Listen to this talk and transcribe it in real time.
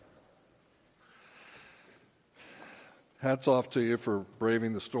Hats off to you for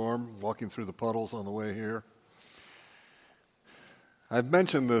braving the storm, walking through the puddles on the way here. I've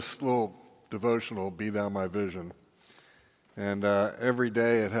mentioned this little devotional, Be Thou My Vision. And every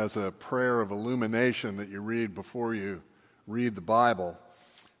day it has a prayer of illumination that you read before you read the Bible.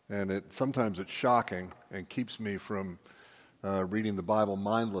 And sometimes it's shocking and keeps me from reading the Bible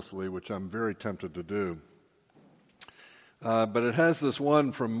mindlessly, which I'm very tempted to do. But it has this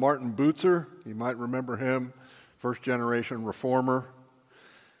one from Martin Bucer. You might remember him, first-generation reformer.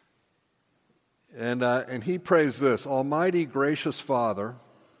 And he prays this: Almighty gracious Father,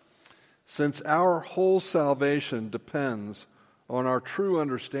 since our whole salvation depends on our true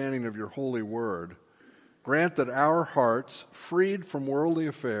understanding of your holy word, grant that our hearts, freed from worldly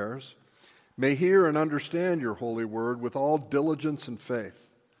affairs, may hear and understand your holy word with all diligence and faith,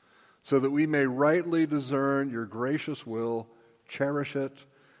 so that we may rightly discern your gracious will, cherish it,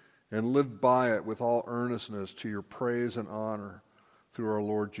 and live by it with all earnestness to your praise and honor through our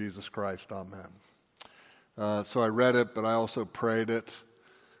Lord Jesus Christ. Amen. So I read it, but I also prayed it.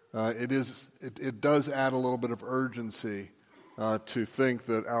 It does add a little bit of urgency to think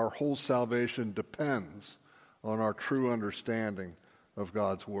that our whole salvation depends on our true understanding of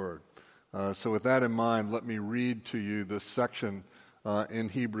God's Word. So with that in mind, let me read to you this section in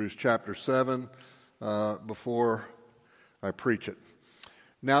Hebrews chapter 7 before I preach it.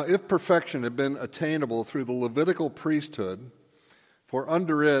 Now, if perfection had been attainable through the Levitical priesthood, for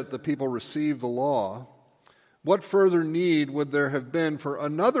under it the people received the law, what further need would there have been for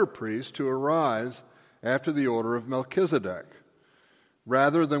another priest to arise after the order of Melchizedek,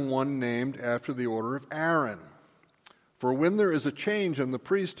 rather than one named after the order of Aaron? For when there is a change in the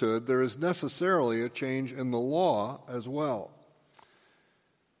priesthood, there is necessarily a change in the law as well.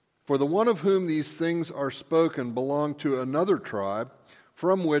 For the one of whom these things are spoken belonged to another tribe,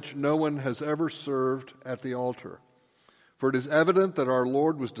 from which no one has ever served at the altar. For it is evident that our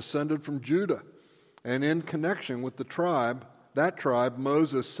Lord was descended from Judah, and in connection with that tribe,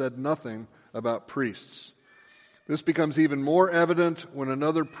 Moses said nothing about priests. This becomes even more evident when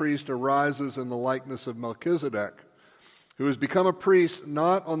another priest arises in the likeness of Melchizedek, who has become a priest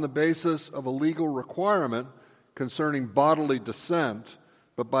not on the basis of a legal requirement concerning bodily descent,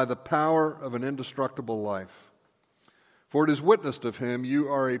 but by the power of an indestructible life. For it is witnessed of him, you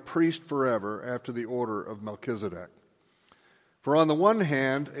are a priest forever after the order of Melchizedek. For on the one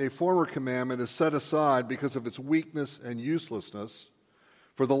hand, a former commandment is set aside because of its weakness and uselessness,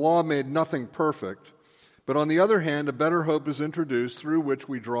 for the law made nothing perfect. But on the other hand, a better hope is introduced through which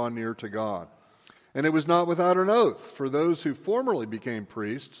we draw near to God. And it was not without an oath, for those who formerly became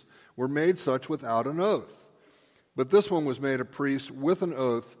priests were made such without an oath. But this one was made a priest with an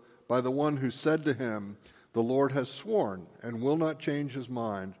oath by the one who said to him, the Lord has sworn and will not change his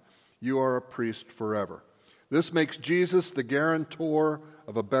mind. You are a priest forever. This makes Jesus the guarantor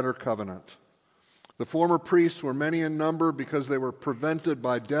of a better covenant. The former priests were many in number because they were prevented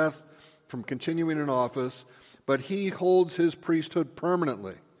by death from continuing in office, but he holds his priesthood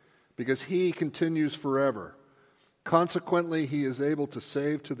permanently because he continues forever. Consequently, he is able to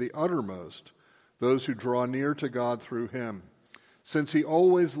save to the uttermost those who draw near to God through him, since he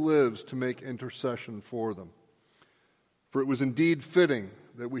always lives to make intercession for them. For it was indeed fitting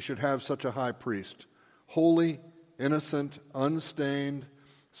that we should have such a high priest, holy, innocent, unstained,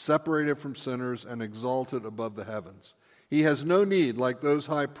 separated from sinners, and exalted above the heavens. He has no need, like those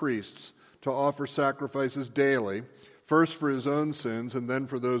high priests, to offer sacrifices daily, first for his own sins and then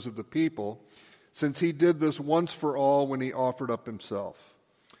for those of the people, since he did this once for all when he offered up himself.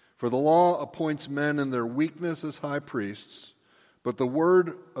 For the law appoints men in their weakness as high priests, but the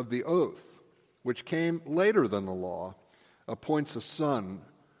word of the oath, which came later than the law, appoints a son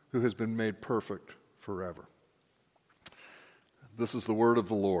who has been made perfect forever. This is the word of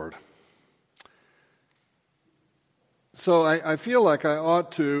the Lord. So I feel like I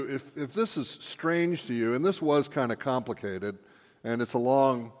ought to, if this is strange to you, and this was kind of complicated, and it's a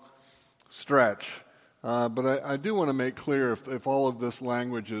long stretch, but I do want to make clear if all of this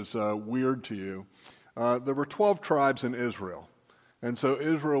language is weird to you. There were 12 tribes in Israel. And so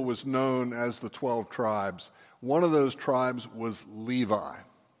Israel was known as the 12 tribes. One of those tribes was Levi.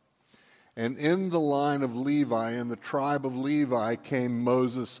 And in the line of Levi, in the tribe of Levi, came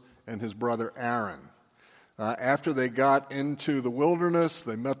Moses and his brother Aaron. After they got into the wilderness,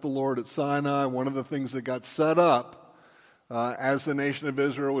 they met the Lord at Sinai. One of the things that got set up as the nation of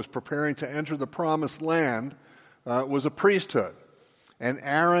Israel was preparing to enter the promised land was a priesthood. And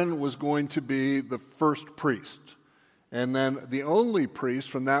Aaron was going to be the first priest. And then the only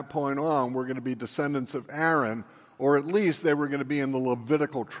priests from that point on were going to be descendants of Aaron, or at least they were going to be in the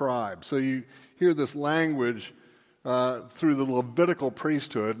Levitical tribe. So you hear this language through the Levitical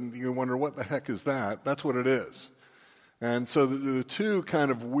priesthood, and you wonder, what the heck is that? That's what it is. And so the two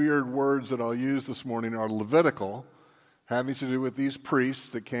kind of weird words that I'll use this morning are Levitical, having to do with these priests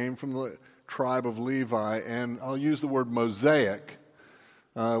that came from the tribe of Levi, and I'll use the word Mosaic,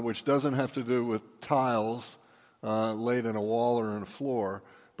 which doesn't have to do with tiles laid in a wall or in a floor,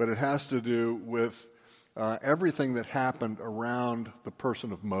 but it has to do with everything that happened around the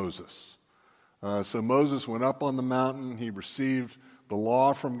person of Moses. So Moses went up on the mountain, he received the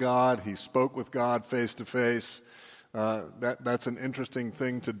law from God, he spoke with God face to face. That's an interesting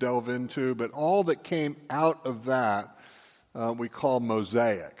thing to delve into, but all that came out of that we call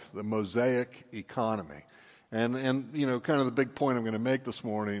Mosaic, the Mosaic economy. And you know, kind of the big point I'm going to make this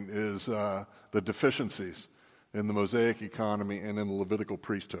morning is the deficiencies in the Mosaic economy and in the Levitical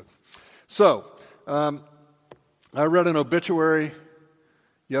priesthood. So, I read an obituary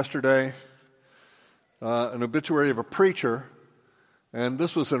yesterday, an obituary of a preacher, and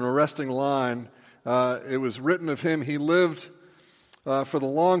this was an arresting line. It was written of him, he lived for the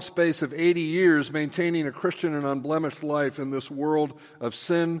long space of 80 years, maintaining a Christian and unblemished life in this world of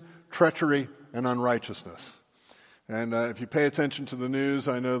sin, treachery, and unrighteousness. And if you pay attention to the news,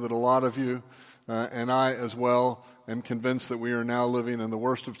 I know that a lot of you, and I as well, am convinced that we are now living in the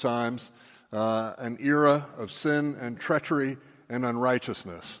worst of times, an era of sin and treachery and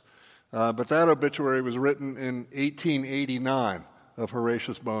unrighteousness. But that obituary was written in 1889 of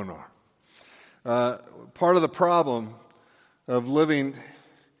Horatius Bonar. Part of the problem of living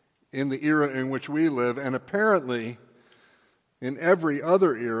in the era in which we live, and apparently in every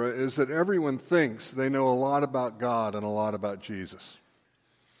other era, is that everyone thinks they know a lot about God and a lot about Jesus.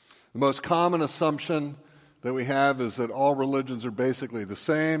 The most common assumption that we have is that all religions are basically the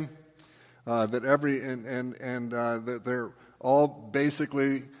same, that that they're all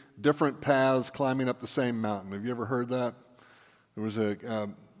basically different paths climbing up the same mountain. Have you ever heard that? There was a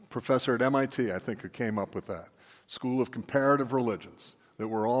professor at MIT, I think, who came up with that. School of Comparative Religions, that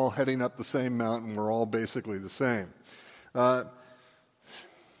we're all heading up the same mountain, we're all basically the same.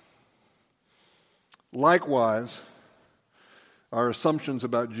 Likewise, our assumptions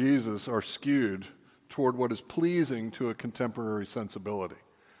about Jesus are skewed toward what is pleasing to a contemporary sensibility.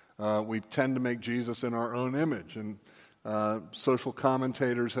 We tend to make Jesus in our own image, and social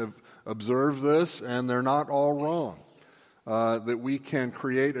commentators have observed this, and they're not all wrong. That we can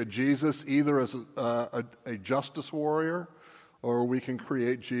create a Jesus either as a justice warrior, or we can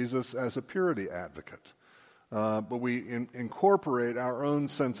create Jesus as a purity advocate. But we incorporate our own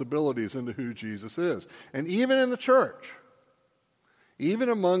sensibilities into who Jesus is. And even in the church, even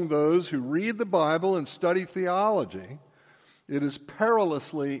among those who read the Bible and study theology, it is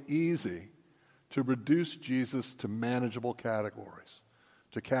perilously easy to reduce Jesus to manageable categories,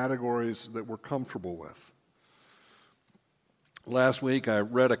 to categories that we're comfortable with. Last week, I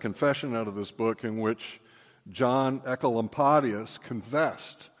read a confession out of this book in which John Ecolampadius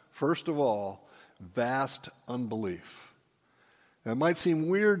confessed, first of all, vast unbelief. Now, it might seem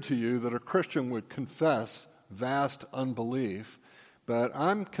weird to you that a Christian would confess vast unbelief, but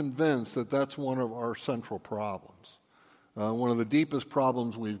I'm convinced that that's one of our central problems. One of the deepest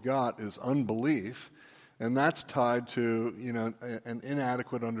problems we've got is unbelief, and that's tied to, an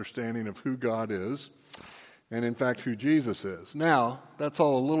inadequate understanding of who God is, and in fact who Jesus is. Now, that's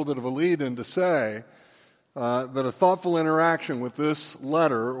all a little bit of a lead-in to say that a thoughtful interaction with this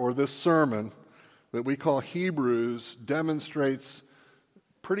letter or this sermon that we call Hebrews demonstrates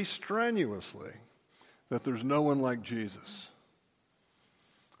pretty strenuously that there's no one like Jesus.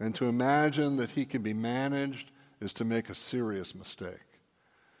 And to imagine that he can be managed is to make a serious mistake.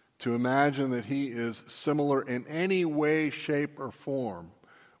 To imagine that he is similar in any way, shape, or form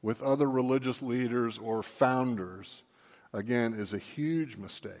with other religious leaders or founders, again, is a huge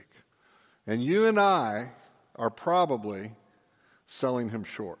mistake. And you and I are probably selling him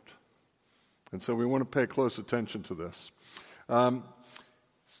short. And so we want to pay close attention to this.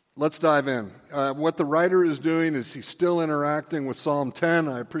 Let's dive in. What the writer is doing is he's still interacting with Psalm 10.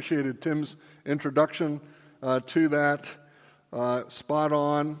 I appreciated Tim's introduction to that. Spot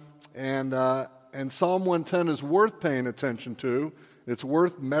on. And Psalm 110 is worth paying attention to. It's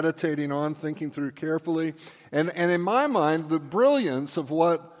worth meditating on, thinking through carefully. And in my mind, the brilliance of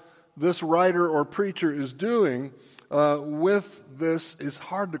what this writer or preacher is doing with this is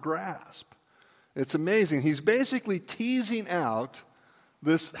hard to grasp. It's amazing. He's basically teasing out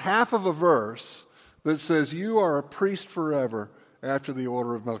this half of a verse that says, you are a priest forever after the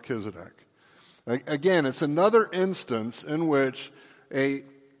order of Melchizedek. Again, it's another instance in which a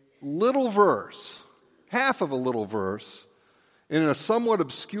little verse, half of a little verse, in a somewhat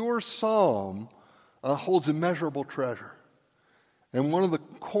obscure psalm, holds immeasurable treasure. And one of the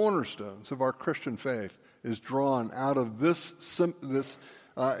cornerstones of our Christian faith is drawn out of this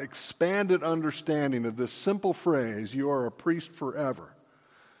expanded understanding of this simple phrase, you are a priest forever.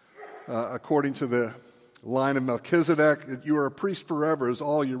 According to the line of Melchizedek, you are a priest forever is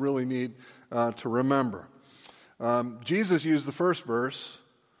all you really need to remember. Jesus used the first verse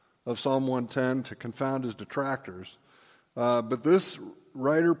of Psalm 110 to confound his detractors, but this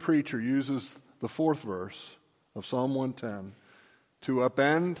writer-preacher uses the fourth verse of Psalm 110 to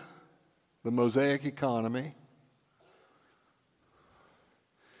upend the Mosaic economy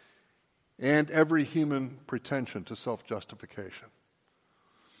and every human pretension to self-justification.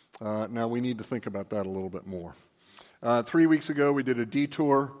 Now, we need to think about that a little bit more. 3 weeks ago, we did a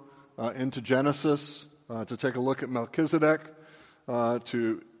detour into Genesis to take a look at Melchizedek,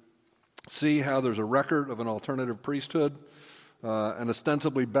 to see how there's a record of an alternative priesthood, an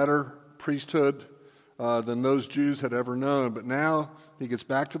ostensibly better priesthood than those Jews had ever known. But now he gets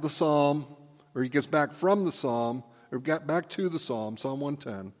back to the psalm, or he gets back from the psalm, or got back to the psalm, Psalm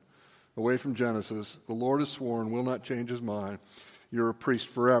 110, away from Genesis. The Lord has sworn, will not change his mind. You're a priest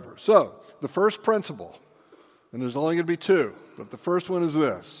forever. So, the first principle, and there's only going to be two, but the first one is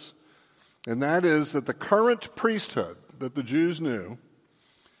this, and that is that the current priesthood that the Jews knew,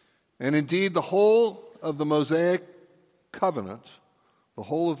 and indeed the whole of the Mosaic covenant, the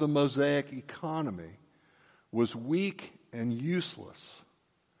whole of the Mosaic economy, was weak and useless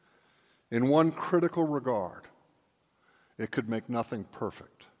in one critical regard. It could make nothing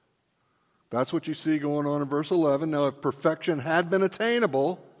perfect. That's what you see going on in verse 11. Now, if perfection had been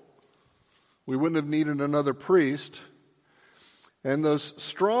attainable, we wouldn't have needed another priest. And those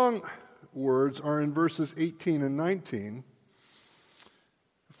strong words are in verses 18 and 19.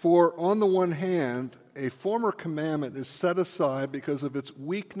 For on the one hand, a former commandment is set aside because of its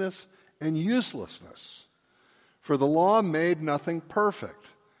weakness and uselessness. For the law made nothing perfect.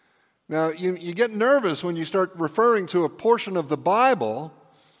 Now, you get nervous when you start referring to a portion of the Bible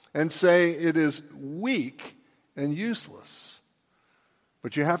and say it is weak and useless.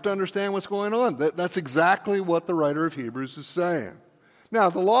 But you have to understand what's going on. That's exactly what the writer of Hebrews is saying. Now,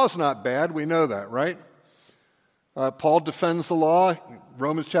 the law's not bad. We know that, right? Paul defends the law.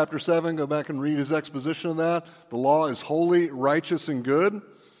 Romans chapter 7, go back and read his exposition of that. The law is holy, righteous, and good.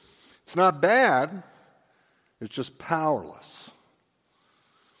 It's not bad. It's just powerless.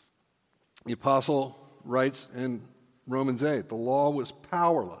 The apostle writes in Romans 8, the law was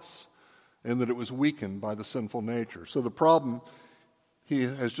powerless in that it was weakened by the sinful nature. So the problem, he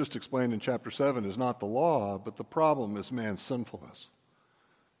has just explained in chapter 7, is not the law, but the problem is man's sinfulness.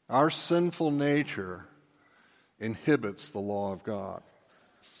 Our sinful nature inhibits the law of God.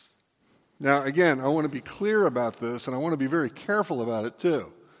 Now, again, I want to be clear about this, and I want to be very careful about it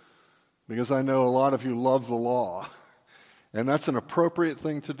too, because I know a lot of you love the law, and that's an appropriate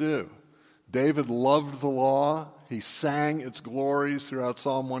thing to do. David loved the law. He sang its glories throughout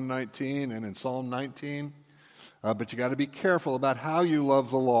Psalm 119 and in Psalm 19. But you got to be careful about how you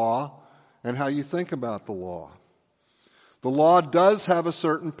love the law and how you think about the law. The law does have a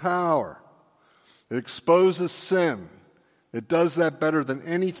certain power. It exposes sin. It does that better than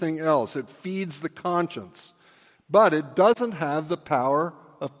anything else. It feeds the conscience. But it doesn't have the power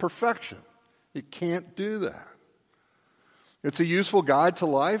of perfection. It can't do that. It's a useful guide to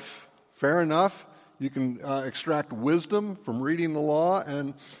life. Fair enough. You can extract wisdom from reading the law,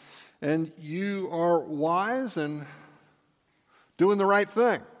 and you are wise and doing the right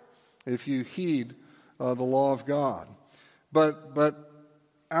thing if you heed the law of God. But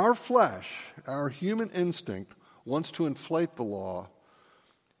our flesh, our human instinct, wants to inflate the law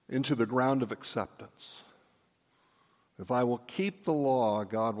into the ground of acceptance. If I will keep the law,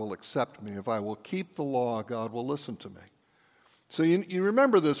 God will accept me. If I will keep the law, God will listen to me. So you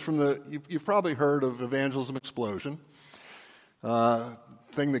remember this from you've probably heard of Evangelism Explosion,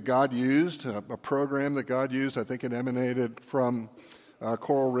 thing that God used, a program that God used. I think it emanated from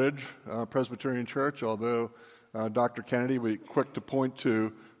Coral Ridge Presbyterian Church, although Dr. Kennedy was quick to point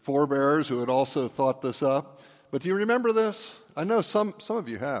to forebears who had also thought this up. But do you remember this? I know some of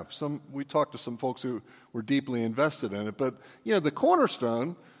you have. We talked to some folks who were deeply invested in it. But, the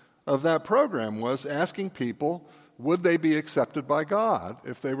cornerstone of that program was asking people, would they be accepted by God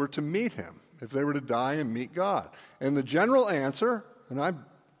if they were to meet him, if they were to die and meet God? And the general answer, and I've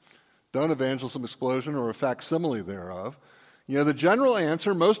done Evangelism Explosion or a facsimile thereof, the general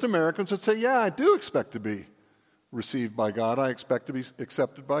answer, most Americans would say, yeah, I do expect to be received by God. I expect to be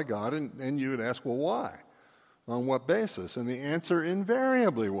accepted by God. And you would ask, well, why? On what basis? And the answer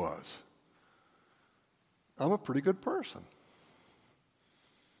invariably was, I'm a pretty good person.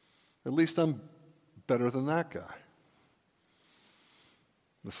 At least I'm better than that guy.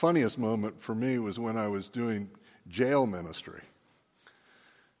 The funniest moment for me was when I was doing jail ministry,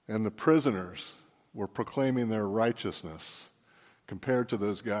 and the prisoners were proclaiming their righteousness compared to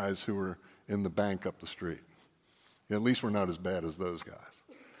those guys who were in the bank up the street. At least we're not as bad as those guys.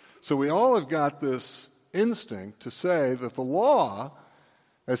 So we all have got this instinct to say that the law,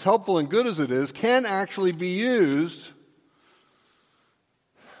 as helpful and good as it is, can actually be used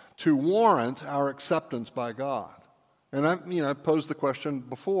to warrant our acceptance by God. And I've posed the question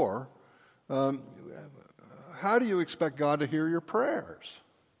before, how do you expect God to hear your prayers?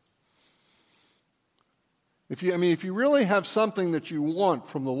 If you really have something that you want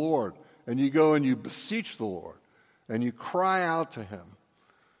from the Lord, and you go and you beseech the Lord, and you cry out to him,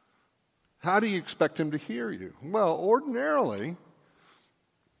 how do you expect him to hear you? Well, ordinarily,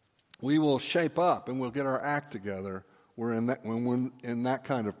 we will shape up and we'll get our act together when we're in that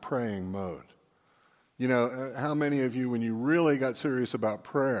kind of praying mode. You know, how many of you, when you really got serious about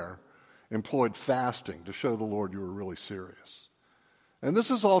prayer, employed fasting to show the Lord you were really serious? And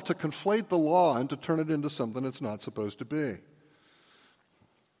this is all to conflate the law and to turn it into something it's not supposed to be.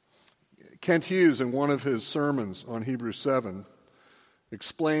 Kent Hughes, in one of his sermons on Hebrews 7,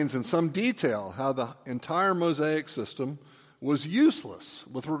 explains in some detail how the entire Mosaic system was useless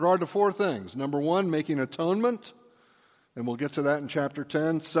with regard to four things. Number one, making atonement, and we'll get to that in chapter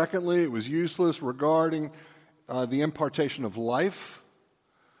 10. Secondly, it was useless regarding the impartation of life.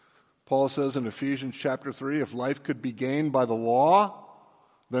 Paul says in Ephesians chapter 3, if life could be gained by the law,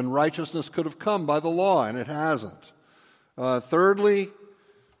 then righteousness could have come by the law, and it hasn't. Thirdly,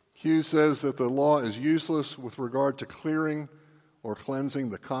 Hughes says that the law is useless with regard to clearing or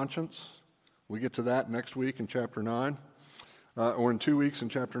cleansing the conscience. We get to that next week in chapter 9, or in 2 weeks in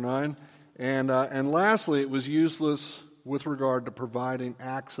chapter 9. And lastly, it was useless with regard to providing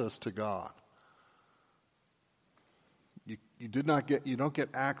access to God. You don't get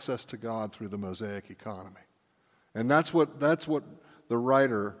access to God through the Mosaic economy. And that's what the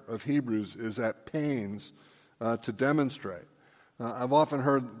writer of Hebrews is at pains to demonstrate. I've often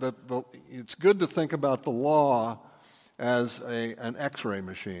heard that it's good to think about the law as an X-ray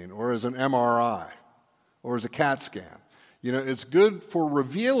machine or as an MRI or as a CAT scan. You know, it's good for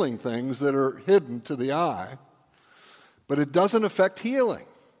revealing things that are hidden to the eye, but it doesn't affect healing.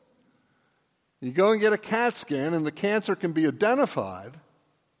 You go and get a CAT scan and the cancer can be identified,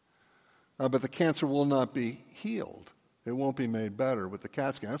 but the cancer will not be healed. It won't be made better with the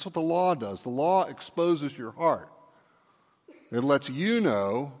CAT scan. That's what the law does. The law exposes your heart. It lets you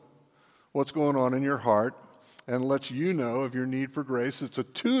know what's going on in your heart and lets you know of your need for grace. It's a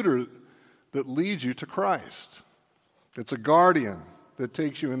tutor that leads you to Christ. It's a guardian that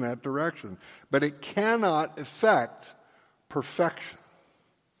takes you in that direction. But it cannot affect perfection.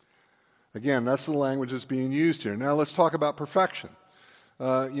 Again, that's the language that's being used here. Now let's talk about perfection.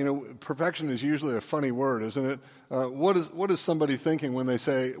 Perfection is usually a funny word, isn't it? What is somebody thinking when they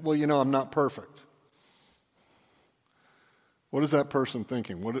say, well, I'm not perfect? What is that person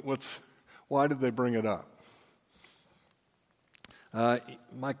thinking? Why did they bring it up?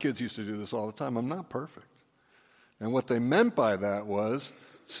 My kids used to do this all the time. I'm not perfect. And what they meant by that was,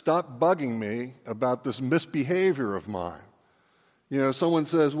 stop bugging me about this misbehavior of mine. Someone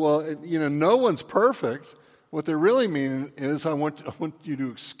says, well, no one's perfect. What they really mean is, I want you to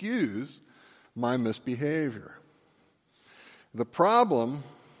excuse my misbehavior. The problem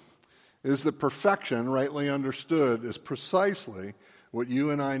is that perfection, rightly understood, is precisely what you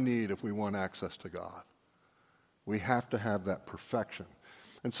and I need if we want access to God. We have to have that perfection.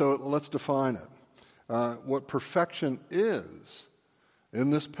 And so let's define it. What perfection is in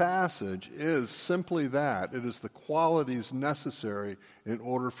this passage is simply that. It is the qualities necessary in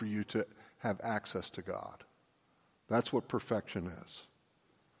order for you to have access to God. That's what perfection is.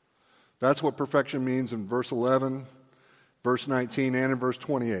 That's what perfection means in verse 11, verse 19, and in verse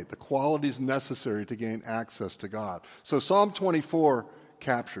 28. The qualities necessary to gain access to God. So Psalm 24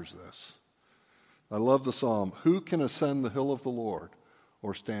 captures this. I love the psalm. Who can ascend the hill of the Lord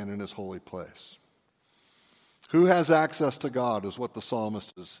or stand in his holy place? Who has access to God is what the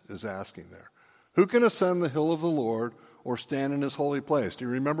psalmist is asking there. Who can ascend the hill of the Lord or stand in his holy place? Do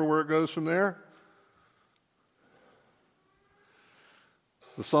you remember where it goes from there?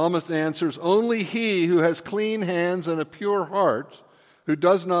 The psalmist answers, only he who has clean hands and a pure heart, who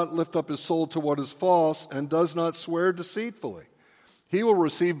does not lift up his soul to what is false and does not swear deceitfully. He will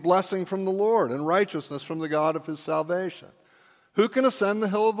receive blessing from the Lord and righteousness from the God of his salvation. Who can ascend the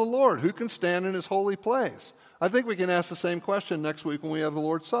hill of the Lord? Who can stand in his holy place? I think we can ask the same question next week when we have the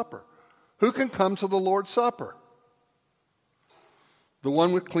Lord's Supper. Who can come to the Lord's Supper? the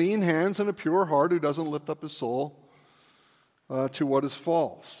one with clean hands and a pure heart who doesn't lift up his soul to what is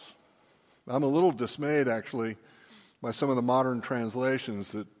false. I'm a little dismayed, actually, by some of the modern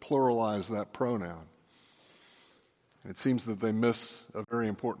translations that pluralize that pronoun. It seems that they miss a very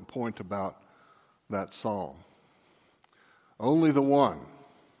important point about that psalm. Only the one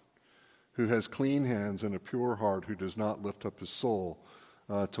who has clean hands and a pure heart, who does not lift up his soul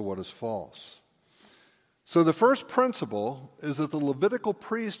to what is false. So the first principle is that the Levitical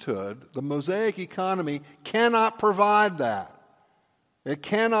priesthood, the Mosaic economy, cannot provide that. It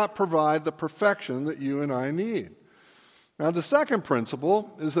cannot provide the perfection that you and I need. Now, the second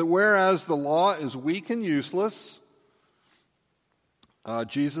principle is that whereas the law is weak and useless,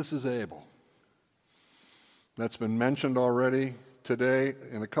 Jesus is able. That's been mentioned already today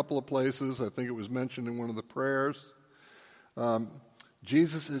in a couple of places. I think it was mentioned in one of the prayers.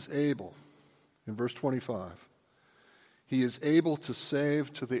 Jesus is able. In verse 25, he is able to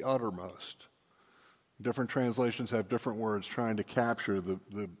save to the uttermost. Different translations have different words trying to capture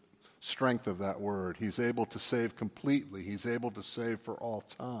the strength of that word. He's able to save completely. He's able to save for all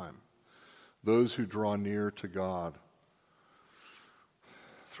time those who draw near to God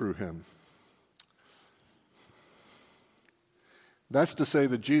through him. That's to say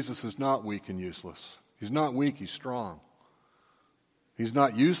that Jesus is not weak and useless. He's not weak, he's strong. He's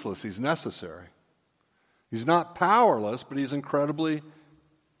not useless, he's necessary. He's not powerless, but he's incredibly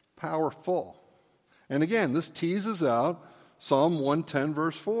powerful. And again, this teases out Psalm 110,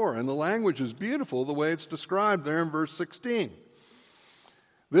 verse 4. And the language is beautiful the way it's described there in verse 16.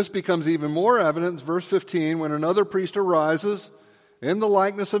 This becomes even more evident in verse 15, when another priest arises in the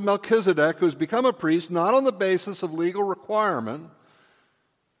likeness of Melchizedek, who has become a priest not on the basis of legal requirement,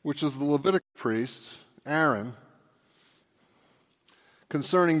 which is the Levitical priest, Aaron,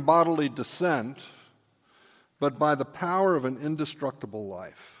 concerning bodily descent, but by the power of an indestructible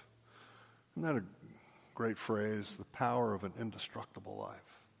life. Isn't that a great phrase? The power of an indestructible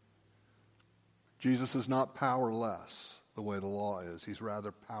life. Jesus is not powerless the way the law is. He's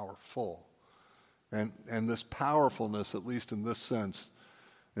rather powerful. And this powerfulness, at least in this sense,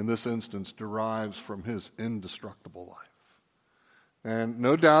 in this instance, derives from his indestructible life. And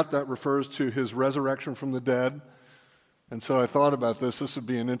no doubt that refers to his resurrection from the dead. And so I thought about this. This would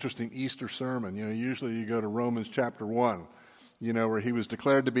be an interesting Easter sermon. Usually you go to Romans chapter 1, where he was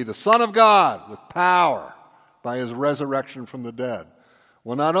declared to be the Son of God with power by his resurrection from the dead.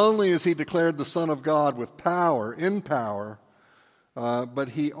 Well, not only is he declared the Son of God with power, in power, but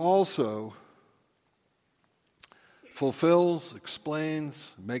he also fulfills,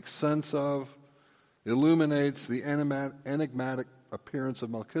 explains, makes sense of, illuminates the enigmatic appearance of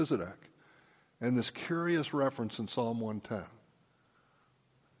Melchizedek and this curious reference in Psalm 110.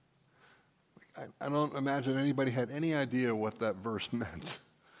 I don't imagine anybody had any idea what that verse meant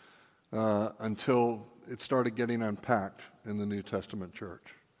until it started getting unpacked in the New Testament church.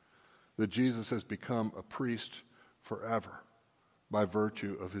 That Jesus has become a priest forever by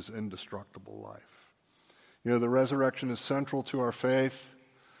virtue of his indestructible life. The resurrection is central to our faith.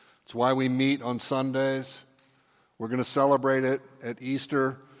 It's why we meet on Sundays. We're going to celebrate it at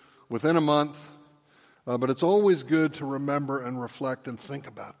Easter within a month. But it's always good to remember and reflect and think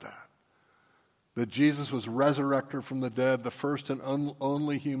about that. That Jesus was resurrected from the dead, the first and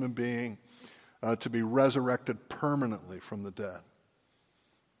only human being to be resurrected permanently from the dead.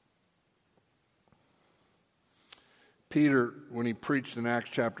 Peter, when he preached in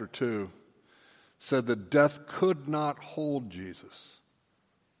Acts chapter 2, said that death could not hold Jesus,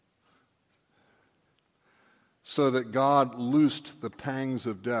 so that God loosed the pangs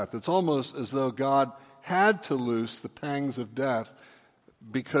of death. It's almost as though God had to loose the pangs of death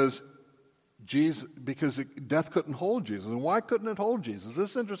because death couldn't hold Jesus. And why couldn't it hold Jesus?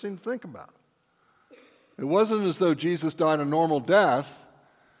 This is interesting to think about. It wasn't as though Jesus died a normal death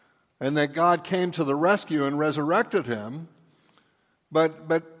and that God came to the rescue and resurrected him,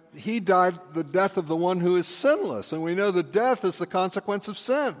 but he died the death of the one who is sinless. And we know that death is the consequence of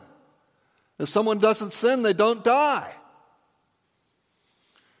sin. If someone doesn't sin, they don't die.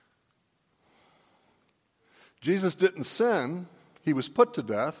 Jesus didn't sin. He was put to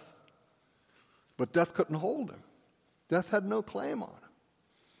death, but death couldn't hold him. Death had no claim on him.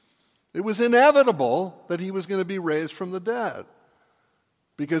 It was inevitable that he was going to be raised from the dead,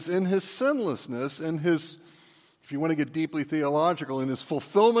 because in his sinlessness, in his, if you want to get deeply theological, in his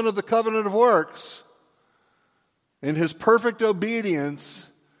fulfillment of the covenant of works, in his perfect obedience,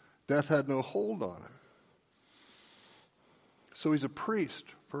 death had no hold on him. So he's a priest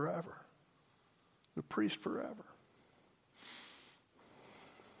forever. The priest forever.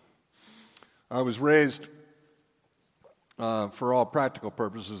 I was raised for all practical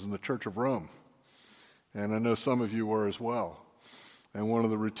purposes, in the Church of Rome. And I know some of you were as well. And one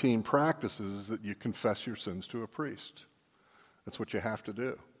of the routine practices is that you confess your sins to a priest. That's what you have to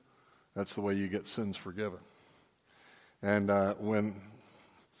do. That's the way you get sins forgiven. And when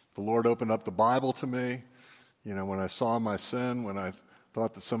the Lord opened up the Bible to me, when I saw my sin, when I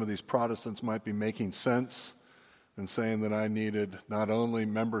thought that some of these Protestants might be making sense and saying that I needed not only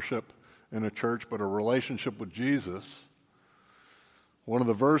membership in a church but a relationship with Jesus, one of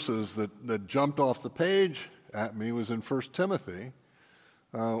the verses that jumped off the page at me was in 1 Timothy,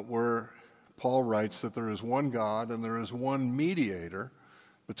 where Paul writes that there is one God and there is one mediator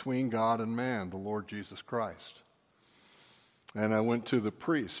between God and man, the Lord Jesus Christ. And I went to the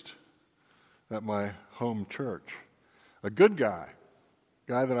priest at my home church, a good guy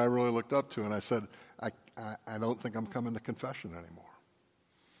that I really looked up to, and I said, I don't think I'm coming to confession anymore.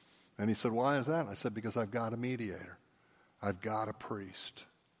 And he said, why is that? I said, because I've got a mediator. I've got a priest.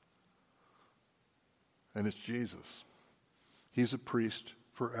 And it's Jesus. He's a priest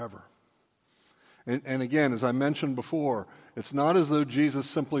forever. And again, as I mentioned before, it's not as though Jesus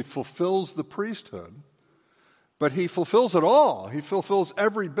simply fulfills the priesthood, but he fulfills it all. He fulfills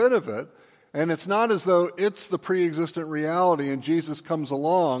every bit of it. And it's not as though it's the pre-existent reality and Jesus comes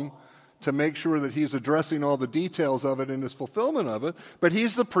along to make sure that he's addressing all the details of it in his fulfillment of it, but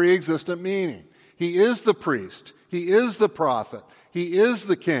he's the pre-existent meaning. He is the priest. He is the prophet. He is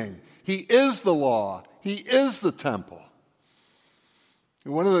the king. He is the law. He is the temple.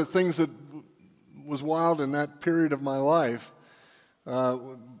 And one of the things that was wild in that period of my life,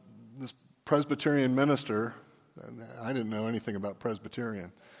 this Presbyterian minister, I didn't know anything about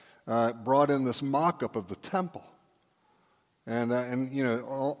Presbyterian, brought in this mock-up of the temple. And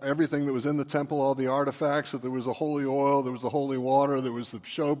everything that was in the temple, all the artifacts, that there was the holy oil, there was the holy water, there was the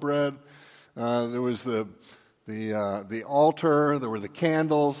showbread, there was the altar, there were the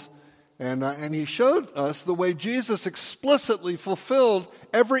candles, and he showed us the way Jesus explicitly fulfilled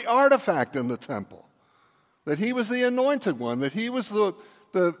every artifact in the temple. That he was the anointed one, that he was the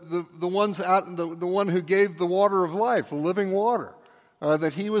one who gave the water of life, the living water,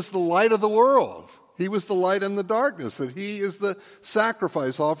 that he was the light of the world. He was the light in the darkness, that he is the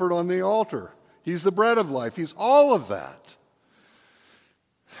sacrifice offered on the altar. He's the bread of life. He's all of that.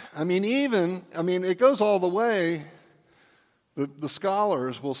 It goes all the way. The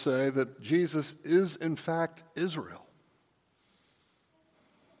scholars will say that Jesus is, in fact, Israel.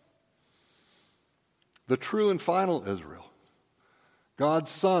 The true and final Israel.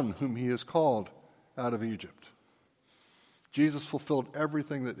 God's son, whom he has called out of Egypt. Jesus fulfilled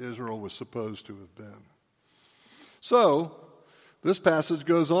everything that Israel was supposed to have been. So, this passage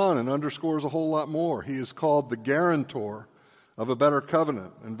goes on and underscores a whole lot more. He is called the guarantor of a better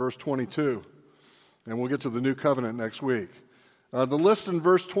covenant in verse 22. And we'll get to the new covenant next week. The list in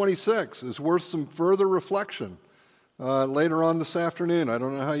verse 26 is worth some further reflection later on this afternoon. I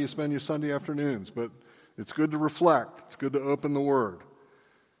don't know how you spend your Sunday afternoons, but it's good to reflect. It's good to open the Word.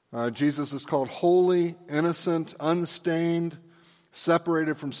 Jesus is called holy, innocent, unstained,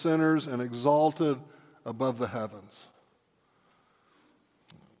 separated from sinners, and exalted above the heavens.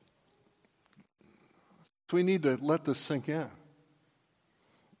 So we need to let this sink in.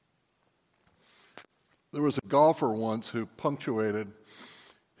 There was a golfer once who punctuated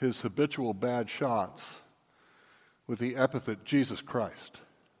his habitual bad shots with the epithet Jesus Christ.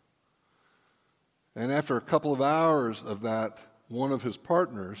 And after a couple of hours of that, one of his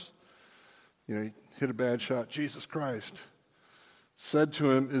partners, he hit a bad shot, Jesus Christ, said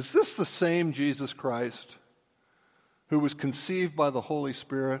to him, "Is this the same Jesus Christ who was conceived by the Holy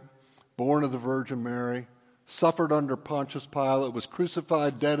Spirit, born of the Virgin Mary, suffered under Pontius Pilate, was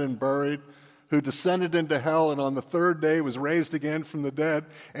crucified, dead, and buried, who descended into hell and on the third day was raised again from the dead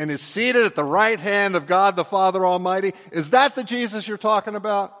and is seated at the right hand of God the Father Almighty? Is that the Jesus you're talking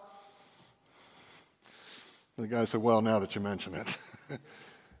about?" And the guy said, "Well, now that you mention it."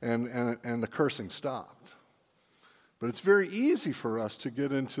 and the cursing stopped. But it's very easy for us to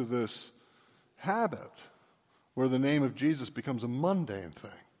get into this habit where the name of Jesus becomes a mundane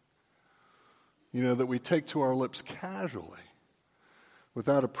thing, that we take to our lips casually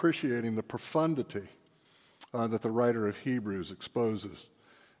without appreciating the profundity that the writer of Hebrews exposes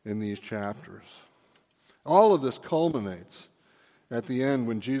in these chapters. All of this culminates at the end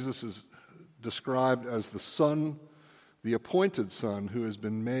when Jesus is described as the Son, the appointed Son, who has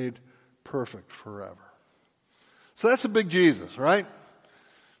been made perfect forever. So that's a big Jesus, right?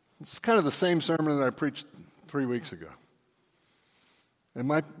 It's kind of the same sermon that I preached 3 weeks ago. And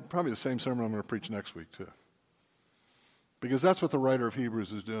probably the same sermon I'm going to preach next week too. Because that's what the writer of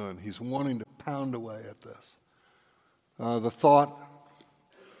Hebrews is doing. He's wanting to pound away at this. The thought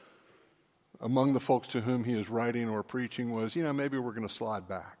among the folks to whom he is writing or preaching was, maybe we're going to slide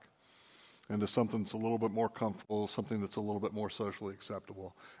back into something that's a little bit more comfortable, something that's a little bit more socially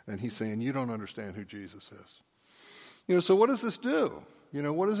acceptable. And he's saying, you don't understand who Jesus is. So what does this do?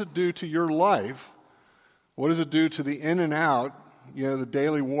 What does it do to your life? What does it do to the in and out, the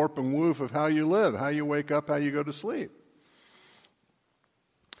daily warp and woof of how you live, how you wake up, how you go to sleep?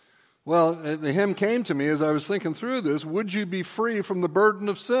 Well, the hymn came to me as I was thinking through this. Would you be free from the burden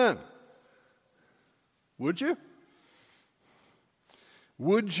of sin? Would you?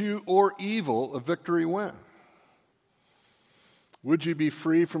 Would you or evil a victory win? Would you be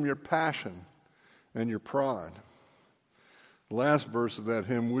free from your passion and your pride? The last verse of that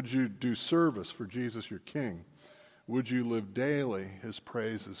hymn, would you do service for Jesus your King? Would you live daily his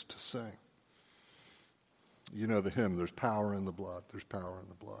praises to sing? You know the hymn, there's power in the blood, there's power in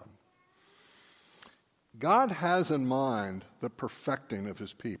the blood. God has in mind the perfecting of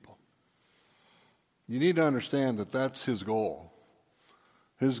his people. You need to understand that that's his goal.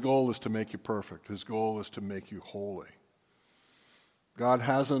 His goal is to make you perfect. His goal is to make you holy. God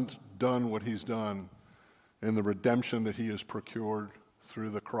hasn't done what he's done in the redemption that he has procured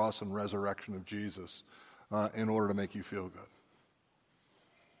through the cross and resurrection of Jesus in order to make you feel good.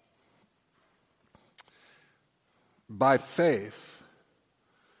 By faith,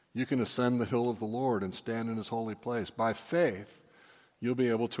 you can ascend the hill of the Lord and stand in his holy place. By faith, you'll be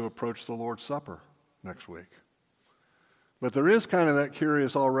able to approach the Lord's Supper next week. But there is kind of that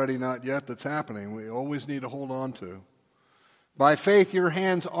curious already not yet that's happening we always need to hold on to. By faith, your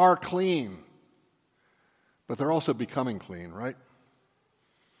hands are clean, but they're also becoming clean, right?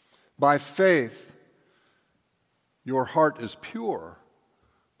 By faith, your heart is pure,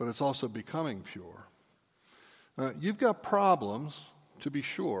 but it's also becoming pure. You've got problems, to be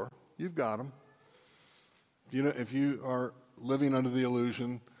sure. You've got them. If you are living under the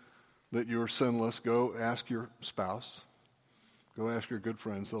illusion that you're sinless, go ask your spouse. Go ask your good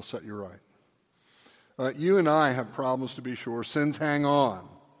friends. They'll set you right. You and I have problems, to be sure. Sins hang on.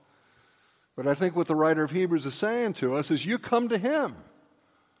 But I think what the writer of Hebrews is saying to us is you come to him.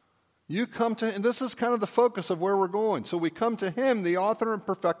 You come to him. This is kind of the focus of where we're going. So we come to him, the author and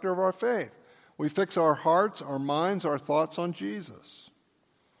perfecter of our faith. We fix our hearts, our minds, our thoughts on Jesus.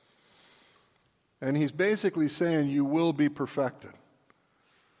 And he's basically saying you will be perfected.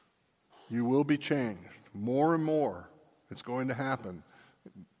 You will be changed more and more. It's going to happen.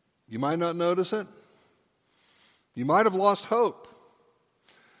 You might not notice it. You might have lost hope.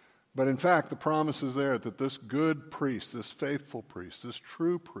 But in fact, the promise is there that this good priest, this faithful priest, this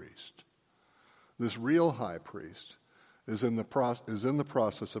true priest, this real high priest is in the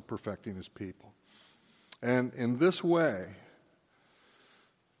process of perfecting his people. And in this way,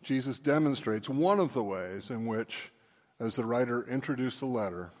 Jesus demonstrates one of the ways in which, as the writer introduced the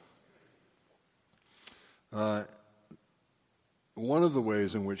letter, one of the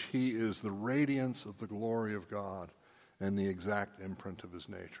ways in which he is the radiance of the glory of God and the exact imprint of his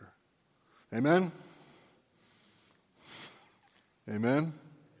nature. Amen? Amen?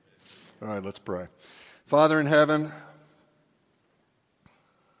 All right, let's pray. Father in heaven,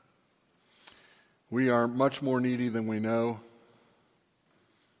 we are much more needy than we know.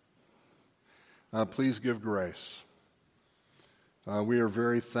 Please give grace. We are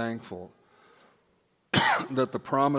very thankful that the promise